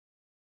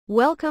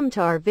Welcome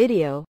to our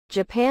video,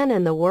 Japan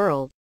and the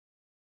World.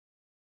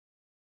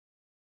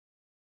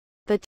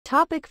 The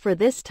topic for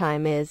this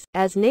time is,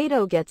 as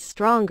NATO gets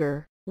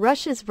stronger,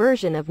 Russia's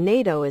version of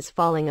NATO is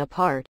falling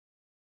apart.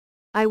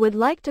 I would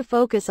like to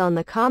focus on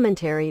the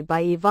commentary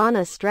by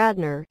Ivana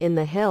Stradner in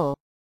The Hill.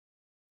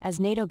 As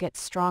NATO gets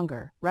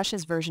stronger,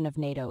 Russia's version of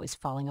NATO is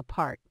falling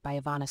apart by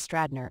Ivana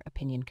Stradner,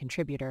 opinion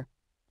contributor.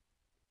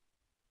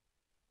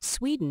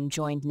 Sweden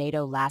joined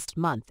NATO last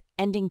month,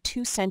 ending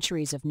 2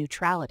 centuries of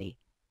neutrality.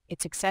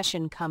 Its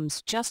accession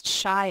comes just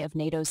shy of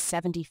NATO's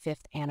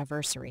 75th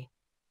anniversary.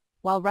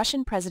 While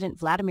Russian President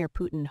Vladimir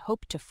Putin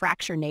hoped to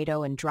fracture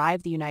NATO and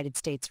drive the United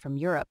States from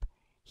Europe,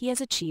 he has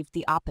achieved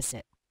the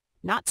opposite.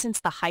 Not since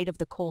the height of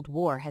the Cold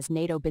War has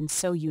NATO been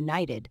so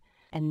united,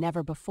 and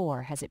never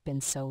before has it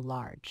been so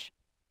large.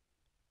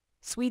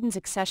 Sweden's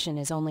accession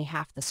is only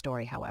half the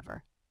story,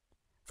 however.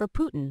 For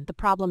Putin, the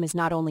problem is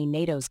not only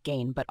NATO's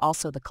gain but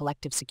also the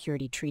Collective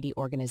Security Treaty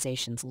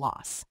Organization's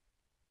loss.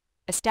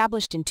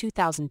 Established in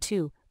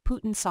 2002,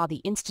 Putin saw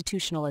the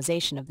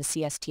institutionalization of the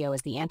CSTO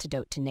as the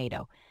antidote to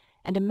NATO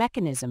and a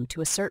mechanism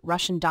to assert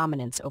Russian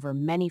dominance over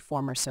many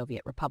former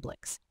Soviet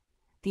republics.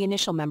 The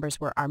initial members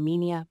were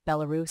Armenia,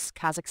 Belarus,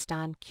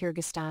 Kazakhstan,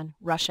 Kyrgyzstan,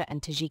 Russia,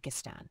 and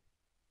Tajikistan.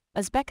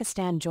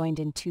 Uzbekistan joined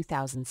in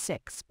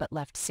 2006 but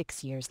left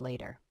 6 years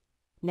later.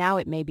 Now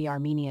it may be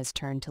Armenia's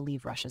turn to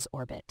leave Russia's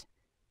orbit.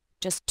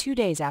 Just 2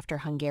 days after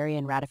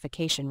Hungarian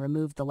ratification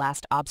removed the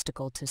last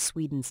obstacle to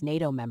Sweden's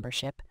NATO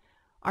membership,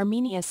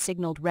 Armenia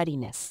signaled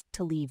readiness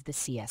to leave the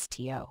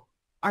CSTO.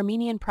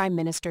 Armenian Prime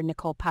Minister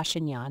Nikol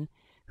Pashinyan,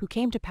 who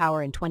came to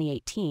power in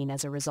 2018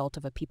 as a result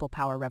of a people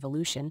power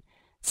revolution,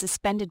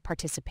 suspended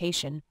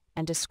participation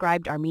and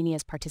described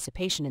Armenia's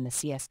participation in the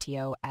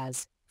CSTO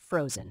as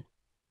frozen.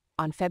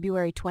 On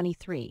February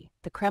 23,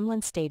 the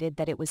Kremlin stated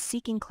that it was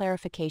seeking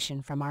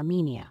clarification from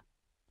Armenia.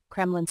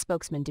 Kremlin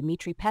spokesman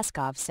Dmitry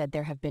Peskov said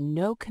there have been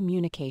no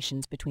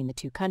communications between the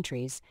two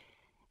countries,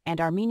 and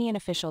Armenian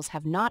officials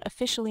have not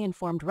officially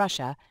informed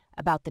Russia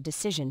about the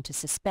decision to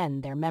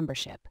suspend their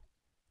membership.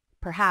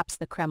 Perhaps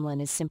the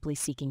Kremlin is simply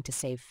seeking to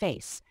save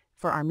face,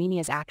 for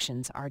Armenia's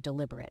actions are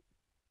deliberate.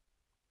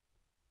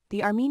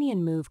 The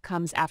Armenian move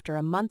comes after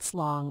a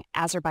months-long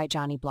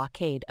Azerbaijani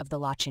blockade of the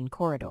Lachin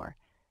corridor,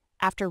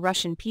 after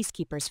Russian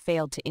peacekeepers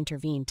failed to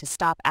intervene to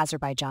stop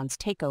Azerbaijan's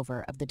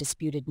takeover of the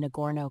disputed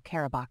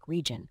Nagorno-Karabakh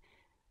region,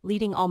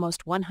 leading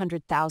almost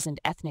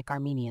 100,000 ethnic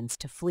Armenians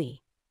to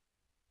flee.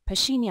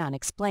 Pashinyan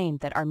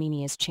explained that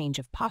Armenia's change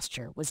of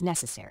posture was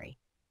necessary.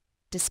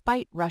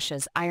 Despite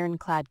Russia's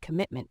ironclad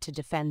commitment to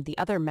defend the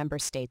other member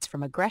states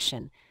from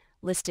aggression,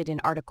 listed in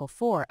Article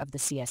 4 of the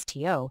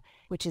CSTO,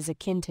 which is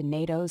akin to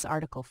NATO's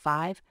Article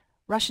 5,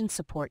 Russian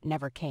support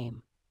never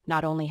came.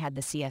 Not only had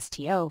the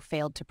CSTO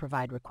failed to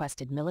provide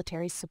requested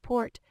military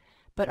support,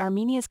 but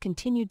Armenia's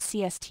continued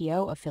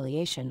CSTO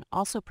affiliation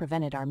also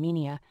prevented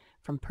Armenia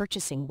from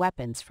purchasing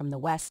weapons from the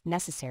West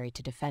necessary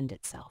to defend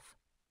itself.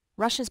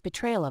 Russia's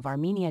betrayal of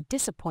Armenia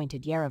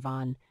disappointed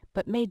Yerevan,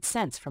 but made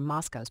sense from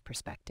Moscow's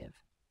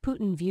perspective.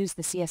 Putin views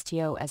the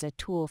CSTO as a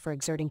tool for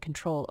exerting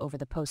control over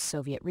the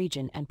post-Soviet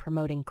region and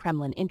promoting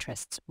Kremlin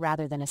interests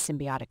rather than a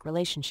symbiotic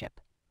relationship.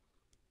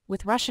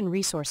 With Russian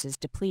resources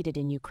depleted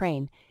in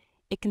Ukraine,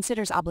 it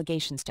considers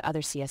obligations to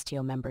other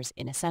CSTO members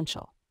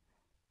inessential.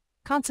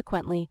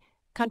 Consequently,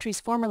 countries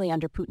formerly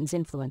under Putin's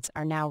influence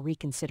are now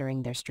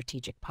reconsidering their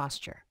strategic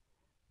posture.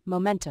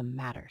 Momentum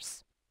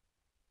matters.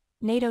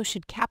 NATO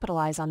should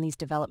capitalize on these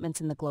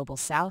developments in the global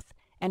south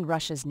and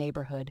Russia's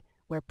neighborhood,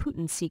 where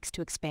Putin seeks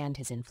to expand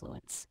his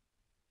influence.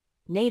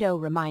 NATO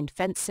remind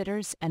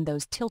fence-sitters and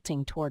those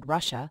tilting toward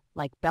Russia,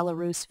 like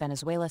Belarus,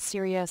 Venezuela,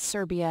 Syria,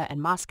 Serbia,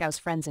 and Moscow's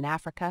friends in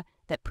Africa,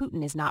 that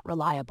Putin is not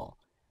reliable.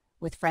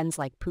 With friends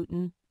like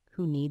Putin,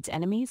 who needs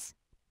enemies?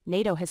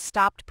 NATO has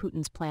stopped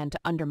Putin's plan to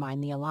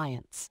undermine the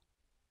alliance.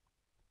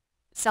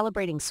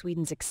 Celebrating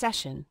Sweden's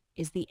accession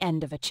is the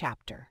end of a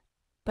chapter,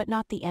 but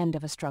not the end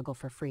of a struggle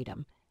for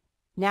freedom.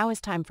 Now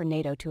is time for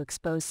NATO to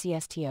expose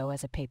CSTO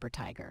as a paper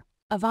tiger.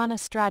 Ivana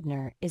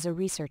Stradner is a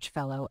research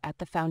fellow at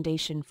the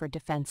Foundation for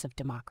Defense of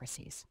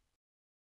Democracies.